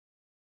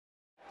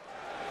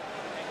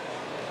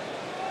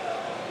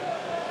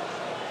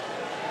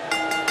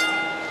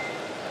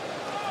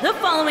The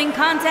following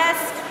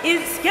contest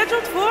is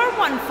scheduled for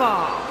one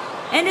fall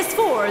and is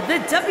for the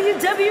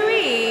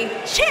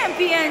WWE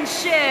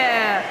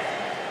Championship.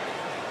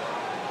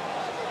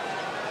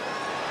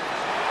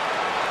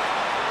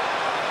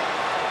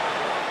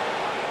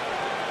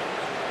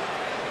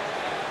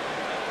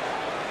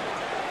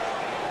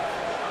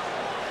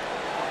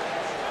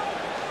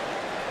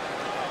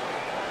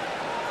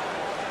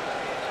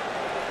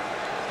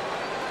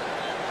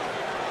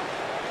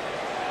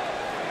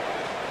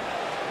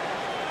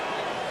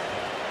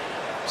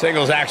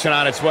 Singles action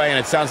on its way, and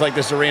it sounds like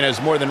this arena is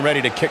more than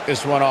ready to kick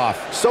this one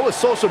off. So is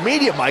social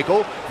media,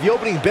 Michael. The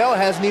opening bell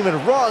hasn't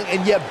even rung,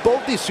 and yet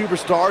both these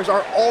superstars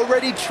are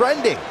already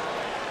trending.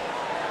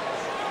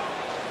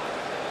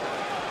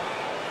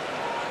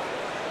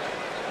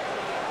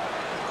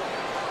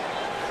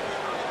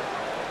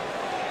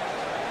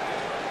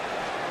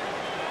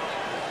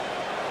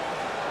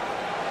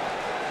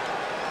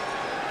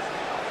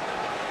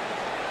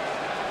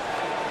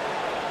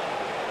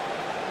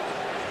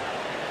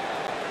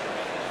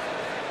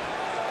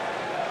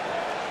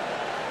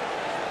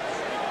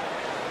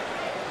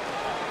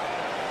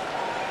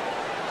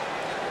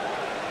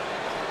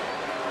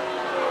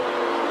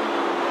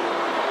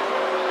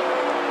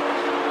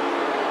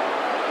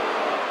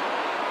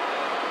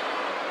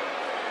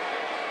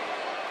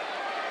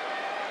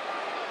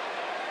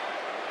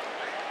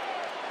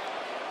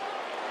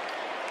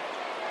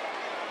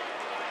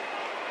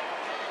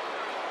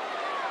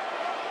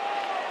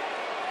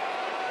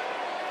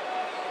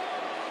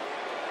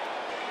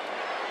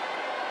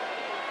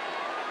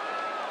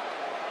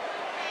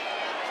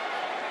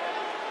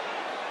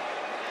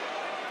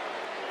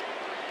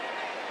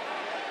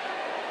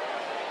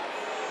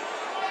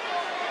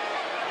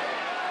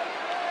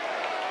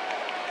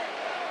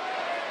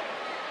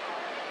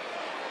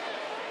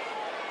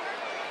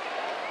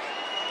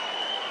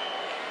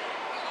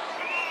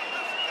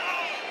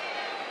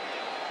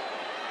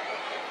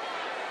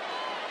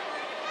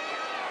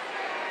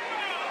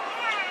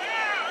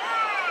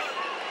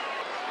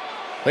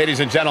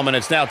 Ladies and gentlemen,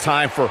 it's now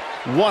time for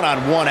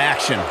one-on-one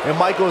action. And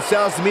Michael, it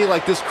sounds to me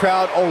like this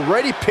crowd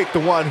already picked the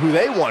one who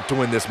they want to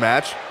win this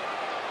match.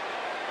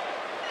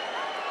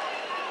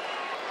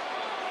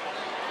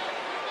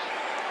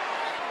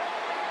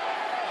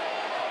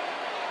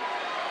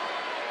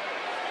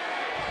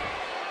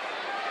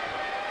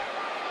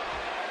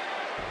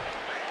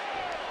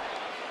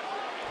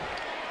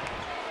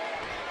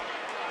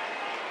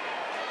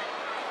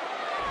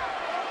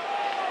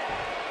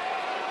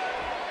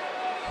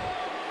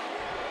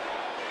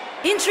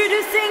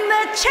 Introducing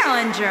the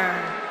challenger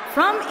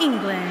from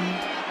England,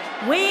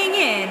 weighing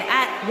in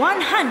at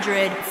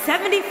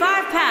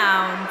 175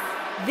 pounds,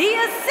 the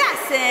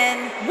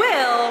Assassin,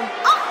 Will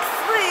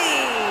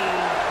Oxley.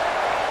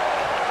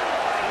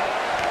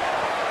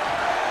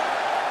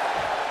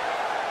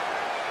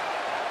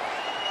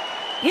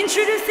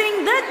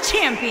 Introducing the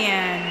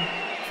champion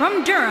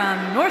from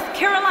Durham, North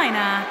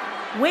Carolina,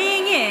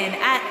 weighing in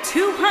at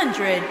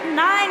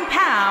 209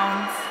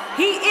 pounds,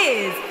 he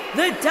is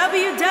the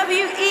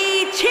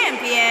WWE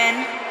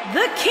Champion,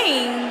 the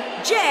King,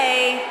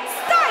 Jay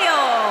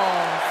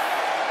Styles.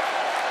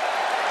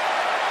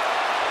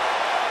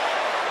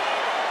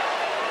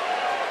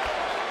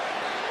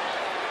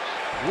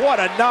 What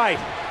a night.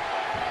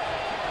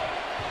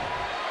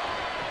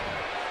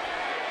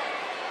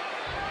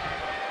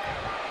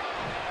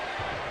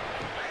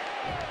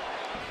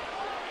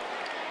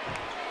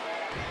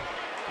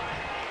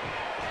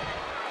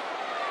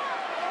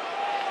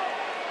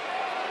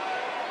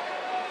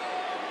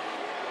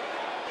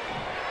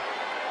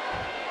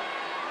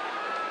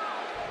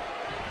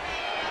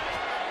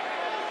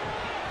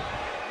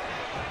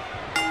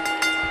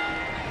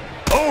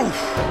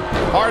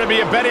 Hard to be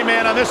a betting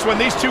man on this one.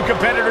 These two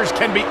competitors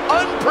can be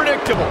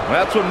unpredictable.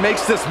 That's what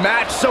makes this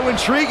match so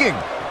intriguing.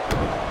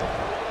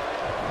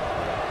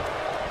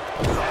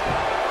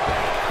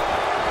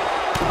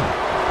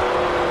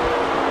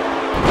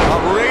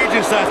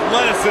 Outrageous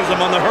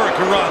athleticism on the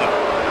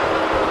Hurricanrana.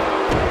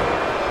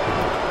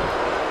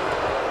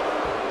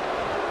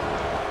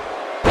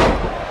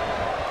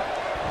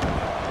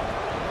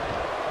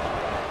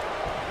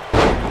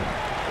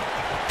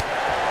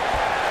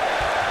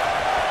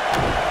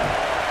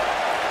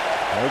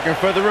 Looking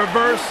for the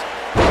reverse.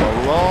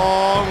 A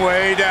long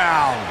way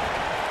down.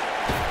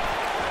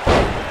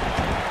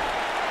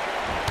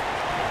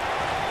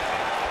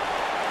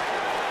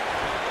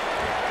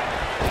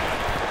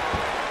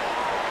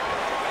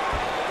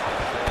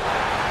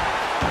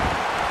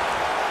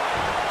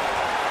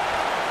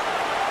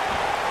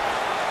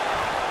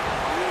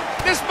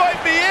 This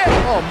might be it.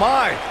 Oh,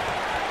 my.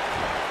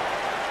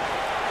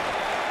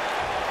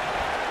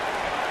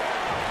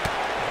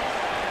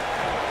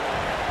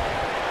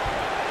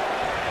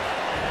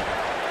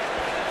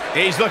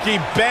 He's looking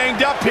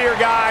banged up here,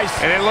 guys.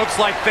 And it looks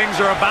like things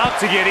are about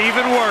to get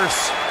even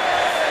worse.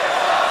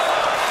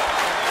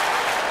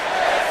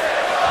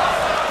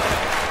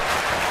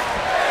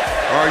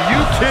 Are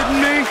you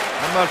kidding me?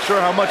 I'm not sure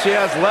how much he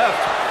has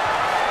left.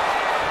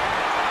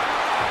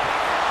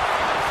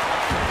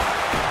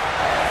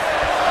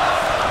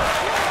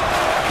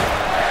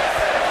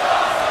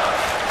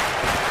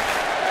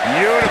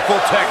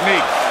 Beautiful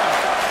technique.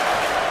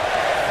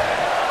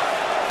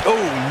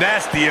 Oh,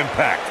 nasty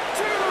impact.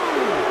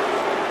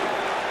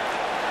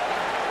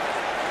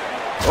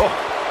 Oh,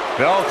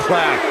 bell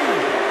clap.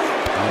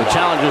 The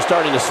challenger's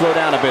starting to slow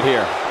down a bit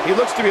here. He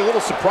looks to be a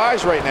little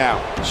surprised right now.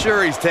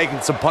 Sure, he's taking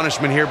some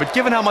punishment here, but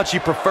given how much he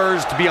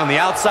prefers to be on the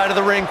outside of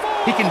the ring,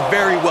 he can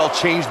very well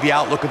change the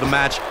outlook of the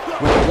match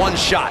with one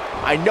shot.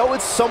 I know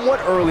it's somewhat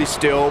early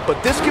still,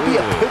 but this could be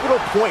a pivotal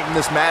point in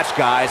this match,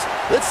 guys.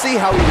 Let's see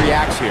how he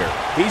reacts here.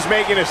 He's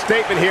making a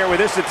statement here with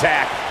this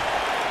attack.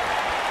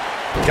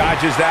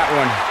 Dodges that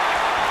one.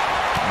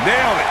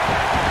 Nailed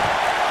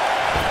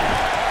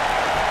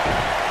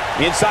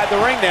it. Inside the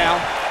ring now.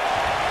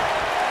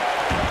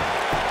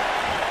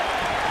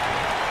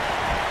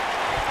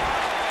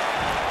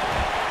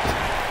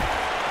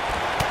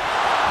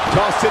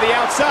 Toss to the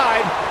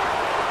outside.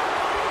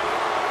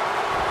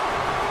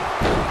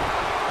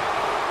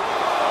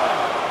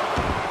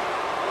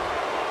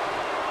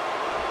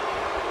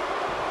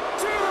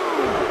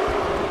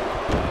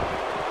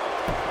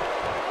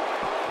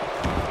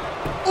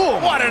 Oh,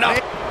 What an up.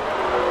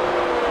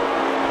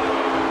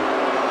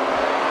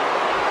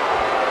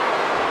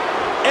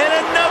 And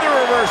another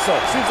reversal.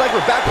 Seems like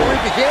we're back where we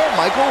began,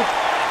 Michael.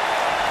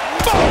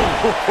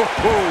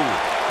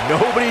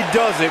 Nobody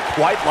does it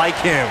quite like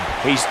him.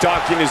 He's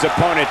stalking his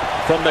opponent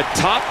from the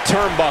top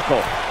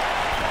turnbuckle.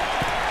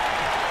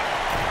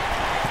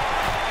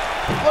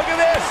 Look at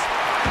this.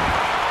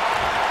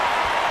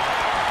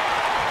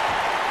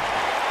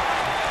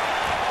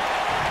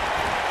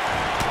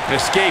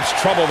 Escapes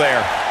trouble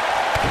there.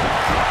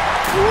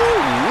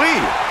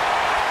 Woo-wee.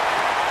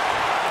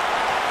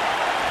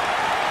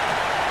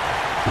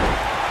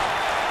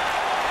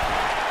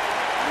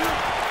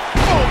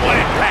 Oh, what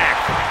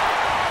impact.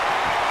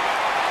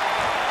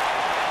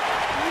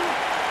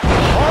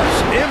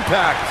 Harsh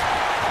impact.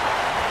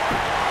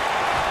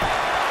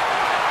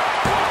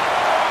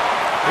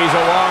 He's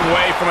a long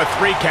way from a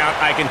 3 count,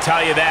 I can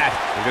tell you that.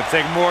 It could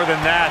take more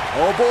than that.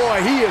 Oh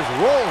boy, he is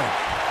rolling.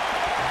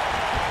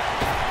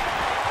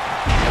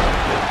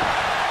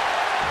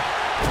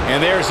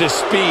 And there's his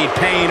speed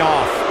paying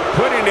off,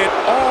 putting it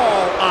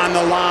all on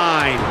the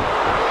line.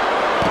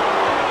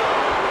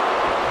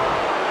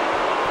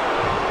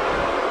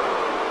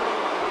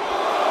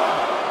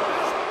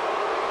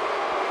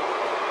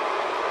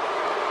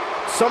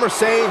 Some are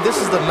saying this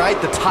is the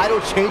night the title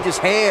changes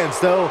hands,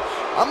 though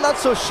I'm not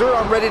so sure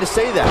I'm ready to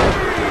say that.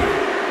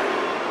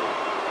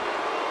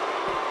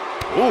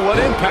 Ooh, what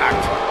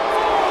impact.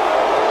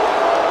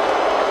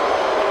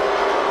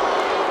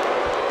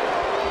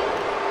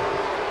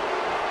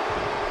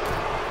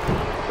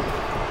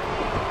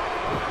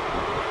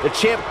 The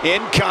champ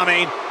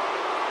Incoming.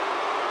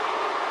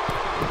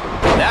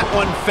 That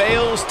one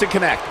fails to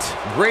connect.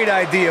 Great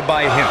idea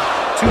by him.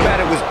 Too bad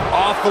it was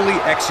awfully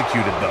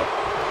executed, though.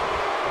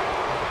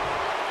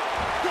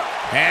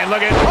 And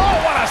look at, oh,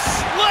 what a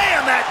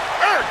slam that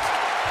hurt.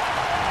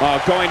 Oh,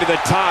 going to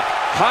the top,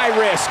 high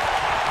risk.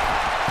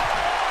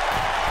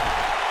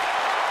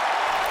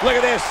 Look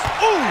at this.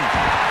 Ooh.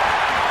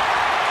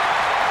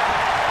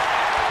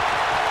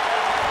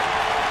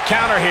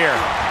 Counter here.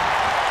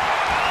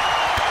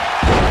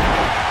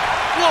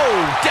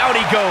 Whoa, down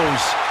he goes.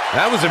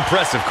 That was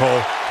impressive,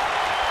 Cole.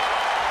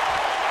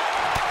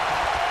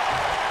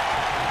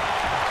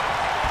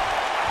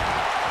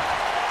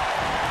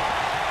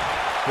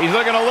 He's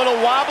looking a little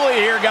wobbly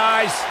here,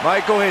 guys.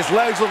 Michael, his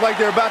legs look like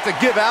they're about to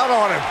give out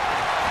on him.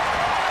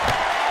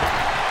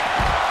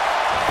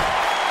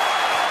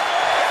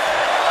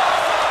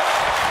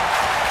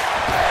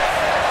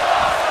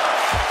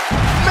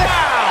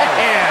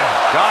 Man,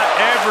 got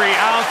every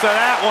ounce of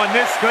that one.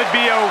 This could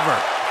be over.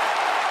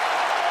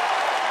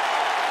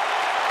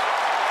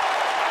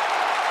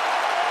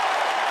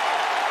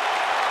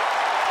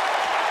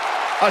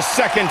 A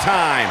second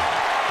time.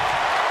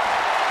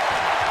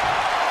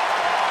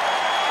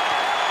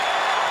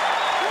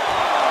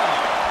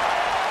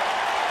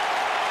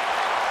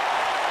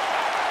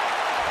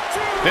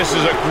 This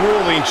is a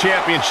grueling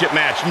championship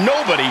match.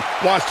 Nobody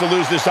wants to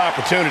lose this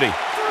opportunity.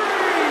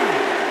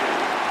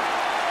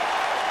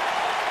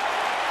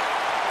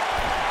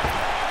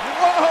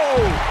 Whoa!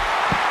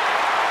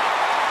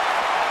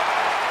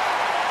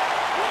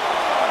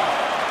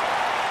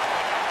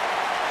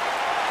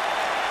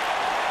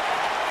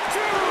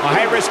 A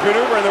high-risk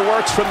maneuver in the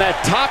works from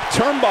that top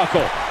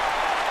turnbuckle.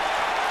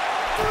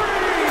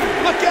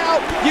 Look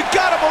out! You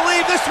gotta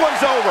believe this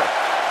one's over.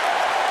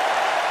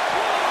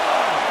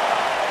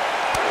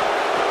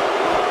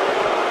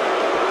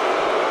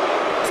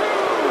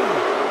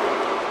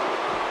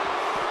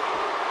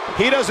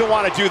 He doesn't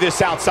want to do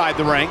this outside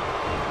the ring.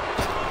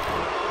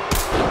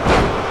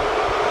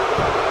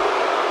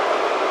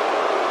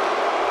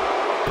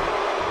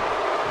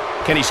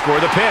 Can he score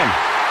the pin?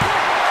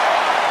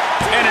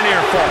 And an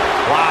ear fall.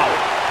 Wow.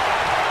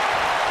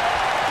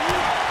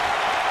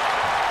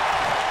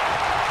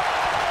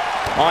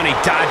 Oh, and he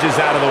dodges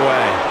out of the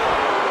way.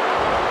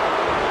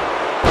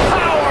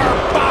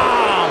 Power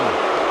bomb!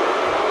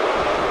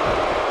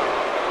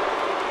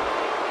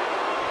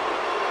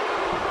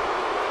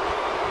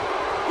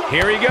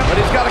 Here he goes. But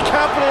he's got to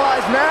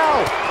capitalize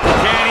now.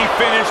 Can he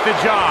finish the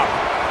job?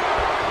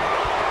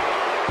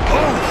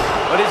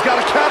 But he's got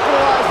to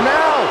capitalize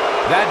now.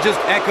 That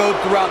just echoed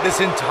throughout this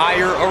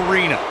entire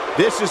arena.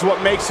 This is what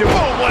makes him...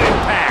 Oh, what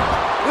impact.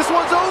 This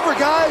one's over,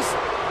 guys.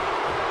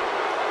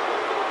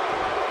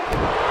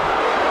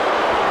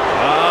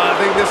 I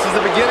think this is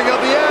the beginning of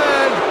the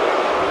end.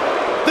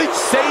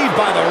 Saved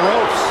by the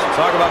ropes.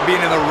 Talk about being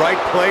in the right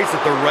place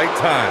at the right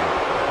time.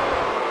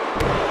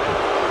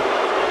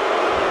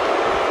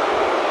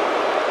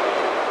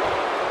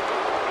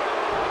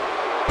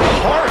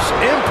 Harsh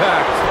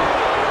impact.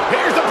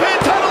 Here's the pin,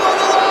 title on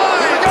the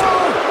line. Here we go.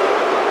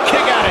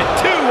 Kick out at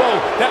 2. Oh,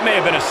 that may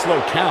have been a slow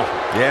count.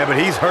 Yeah, but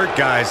he's hurt,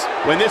 guys.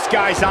 When this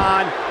guy's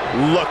on,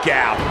 look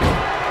out.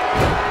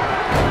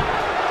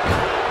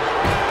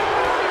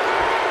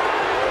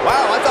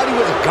 Wow, I thought he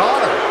was a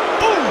goner.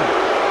 Boom!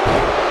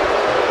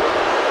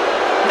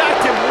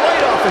 Knocked him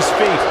right off his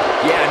feet.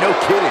 Yeah, no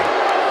kidding.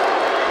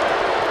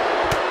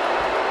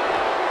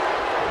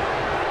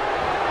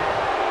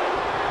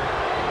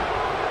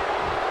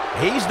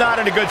 He's not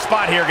in a good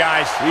spot here,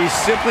 guys. He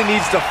simply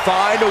needs to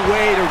find a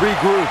way to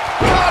regroup.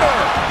 Cutter!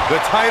 The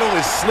title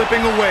is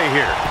slipping away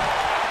here.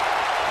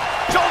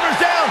 Shoulders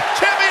down,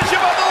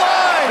 championship on the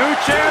line. New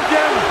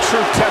champion.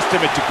 True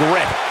testament to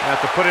grit. Have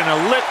to put in a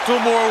little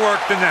more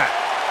work than that.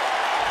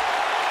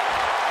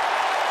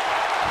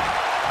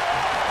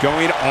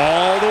 Going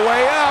all the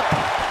way up.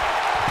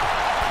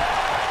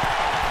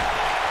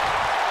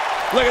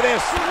 Look at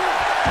this.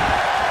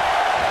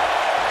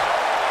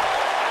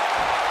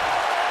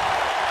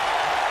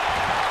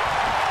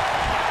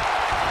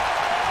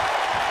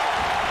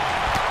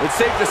 It's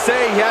safe to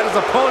say he had his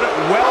opponent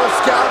well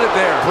scouted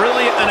there.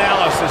 Brilliant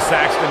analysis,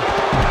 Saxton.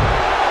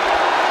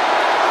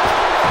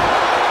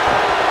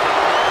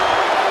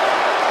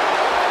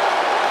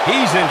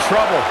 He's in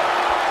trouble.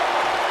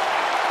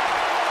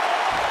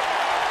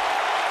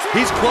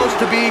 He's close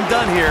to being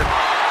done here.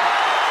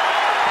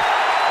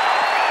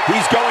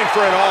 He's going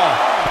for it all.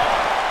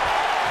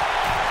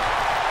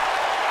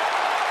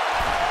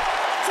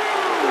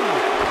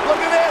 Look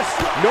at this.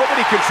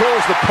 Nobody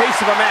controls the pace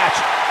of a match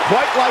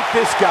quite like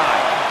this guy.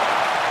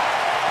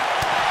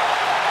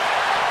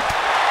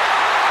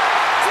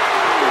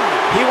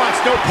 He wants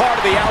no part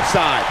of the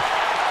outside.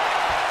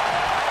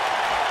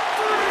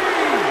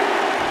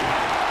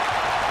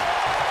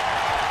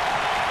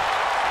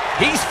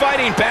 He's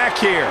fighting back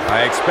here.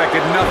 I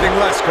expected nothing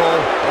less, Cole.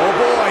 Oh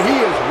boy,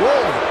 he is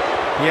rolling.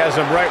 He has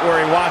him right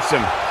where he wants him.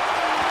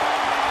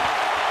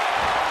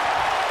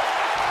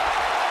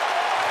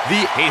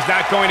 He's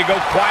not going to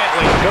go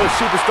quietly. No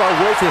superstar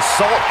worth his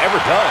salt ever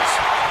does.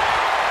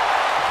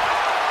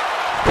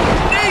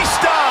 Knee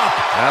stop!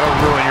 That'll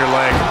ruin your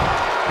leg.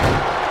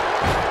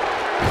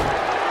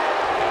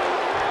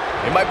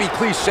 It might be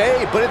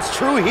cliche, but it's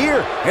true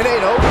here. It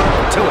ain't over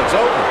until it's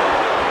over.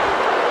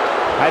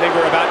 I think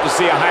we're about to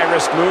see a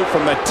high-risk move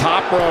from the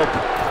top rope.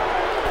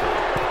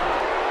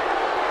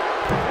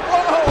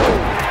 Whoa!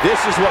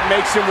 This is what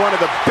makes him one of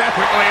the best.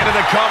 Quickly into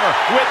the cover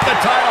with the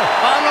title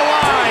on the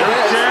line.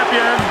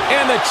 Champion.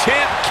 And the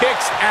champ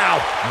kicks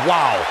out.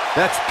 Wow,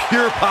 that's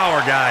pure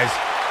power, guys.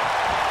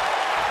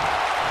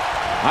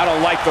 I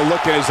don't like the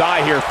look in his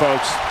eye here,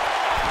 folks.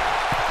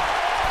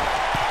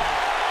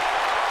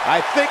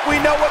 I think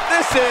we know what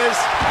this is.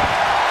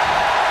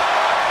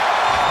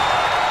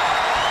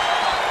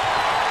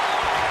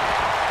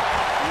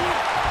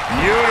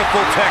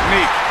 Beautiful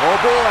technique. Oh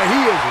boy, he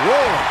is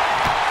rolling.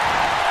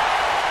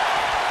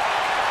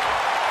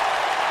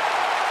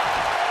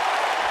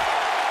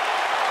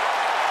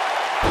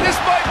 This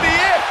might be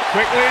it.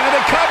 Quickly into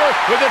the cover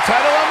with the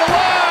title on the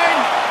line.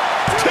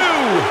 2,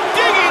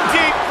 digging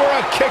deep for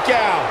a kick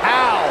out.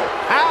 How?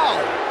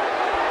 How?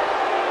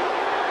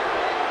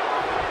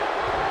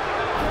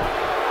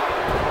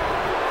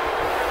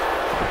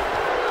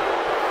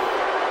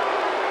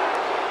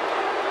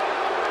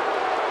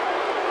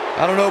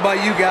 I don't know about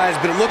you guys,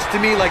 but it looks to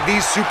me like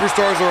these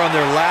superstars are on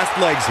their last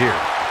legs here.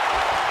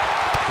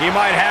 He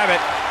might have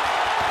it.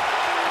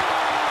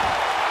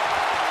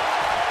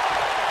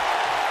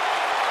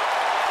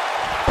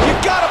 You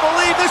gotta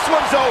believe this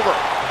one's over.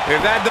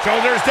 If that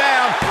shoulders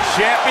down,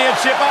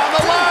 championship on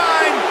the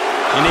line.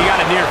 And he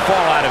got a near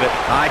fall out of it.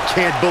 I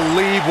can't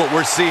believe what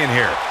we're seeing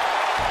here.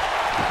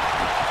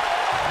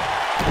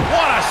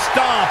 What a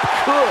stomp.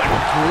 Good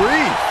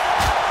grief.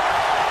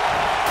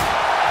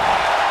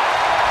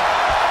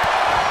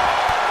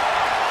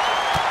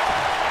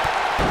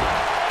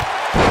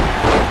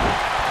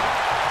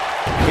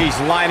 He's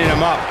lining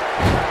him up.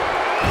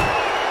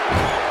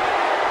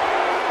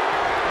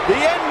 The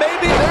end,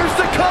 maybe. There's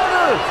the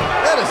cutter.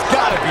 That has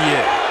got to be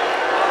it.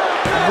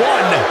 1,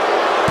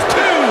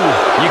 2.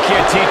 You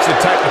can't teach the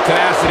type of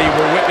tenacity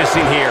we're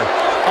witnessing here.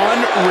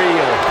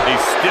 Unreal.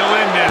 He's still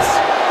in this.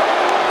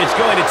 It's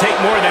going to take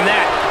more than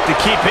that to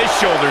keep his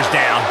shoulders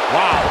down.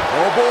 Wow.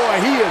 Oh boy,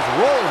 he is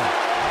rolling.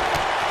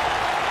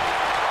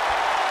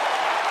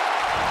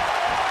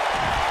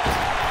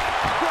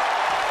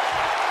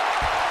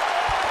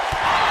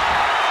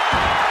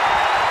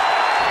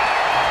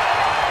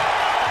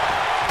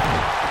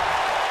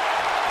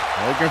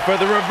 Looking for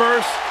the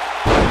reverse.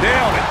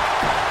 Nailed it.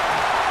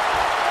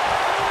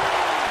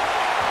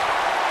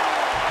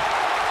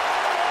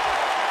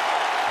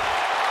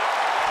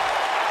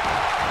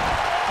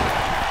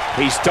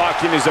 He's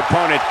stalking his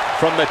opponent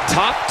from the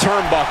top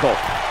turnbuckle.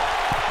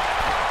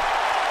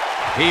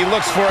 He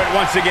looks for it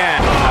once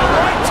again.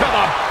 Right to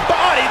the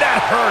body.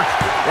 That hurt.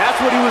 That's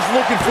what he was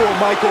looking for,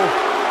 Michael.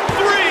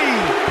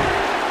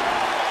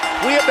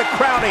 3. We have the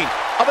crowning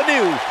of a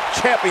new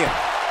champion.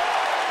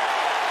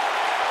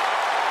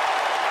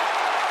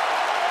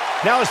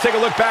 Now let's take a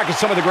look back at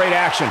some of the great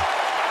action.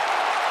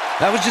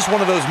 That was just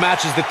one of those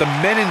matches that the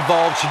men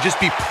involved should just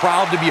be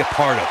proud to be a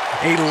part of.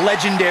 A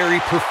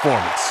legendary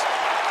performance.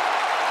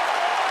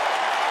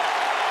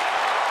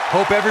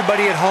 Hope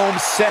everybody at home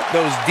set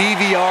those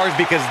DVRs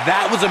because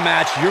that was a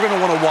match you're going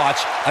to want to watch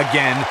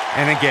again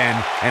and again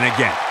and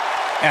again.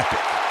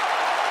 Epic.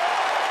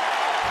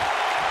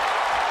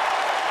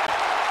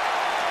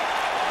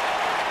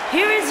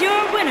 Here is your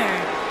winner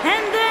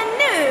and the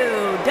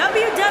new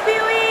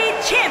WWE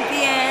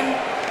Champion,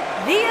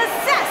 the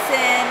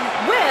Assassin,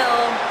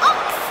 Will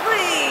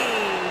Ospreay.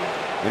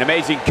 An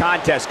amazing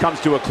contest comes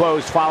to a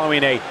close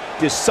following a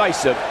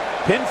decisive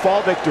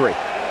pinfall victory.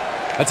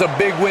 That's a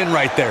big win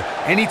right there.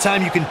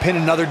 Anytime you can pin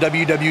another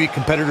WWE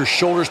competitor's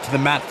shoulders to the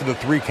mat for the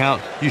 3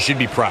 count, you should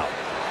be proud.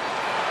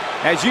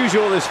 As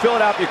usual, this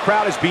Philadelphia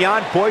crowd is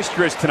beyond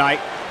boisterous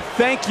tonight.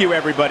 Thank you,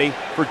 everybody,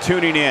 for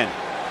tuning in.